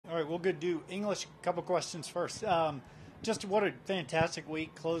we'll go do English. Couple questions first. Just what a fantastic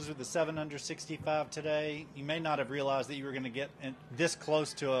week. Closed with a 7 under 65 today. You may not have realized that you were going to get this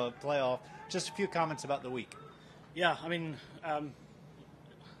close to a playoff. Just a few comments about the week. Yeah, I mean,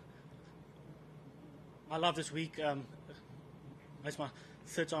 I love this week. It's my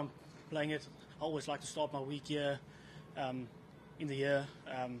third time playing it. I always like to start my week here in the year.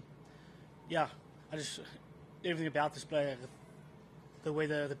 Yeah, I just everything about this play, the way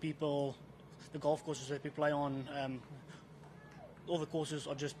the people, the golf courses that we play on, all the courses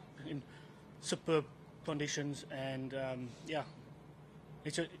are just in superb conditions, and yeah,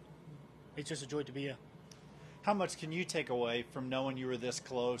 it's just a joy to be here. How much can you take away from knowing you were this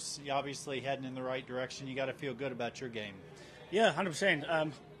close? You obviously heading in the right direction. You got to feel good about your game. Yeah,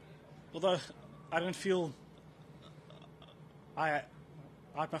 100%. Although I don't feel I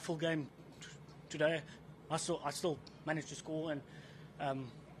had my full game today, I still managed to score, and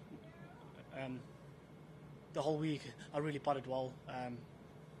the whole week I really putted well.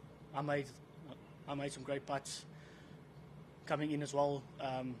 I made some great putts coming in as well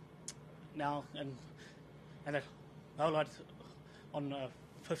now, and that whole lot on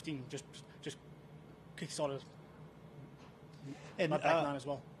 15 just kick-started my back nine as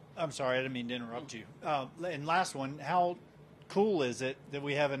well. I'm sorry, I didn't mean to interrupt you. And last one, how cool is it that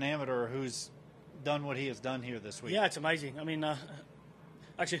we have an amateur who's done what he has done here this week? Yeah, it's amazing. I mean,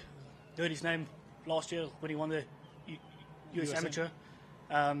 actually, heard his name last year when he won the US Amateur.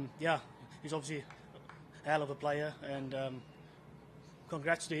 Yeah, he's obviously a hell of a player, and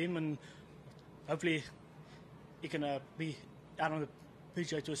congrats to him, and hopefully he can be out on the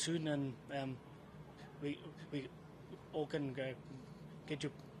PGA Tour soon, and we all can get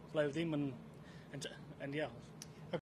to play with him, and yeah.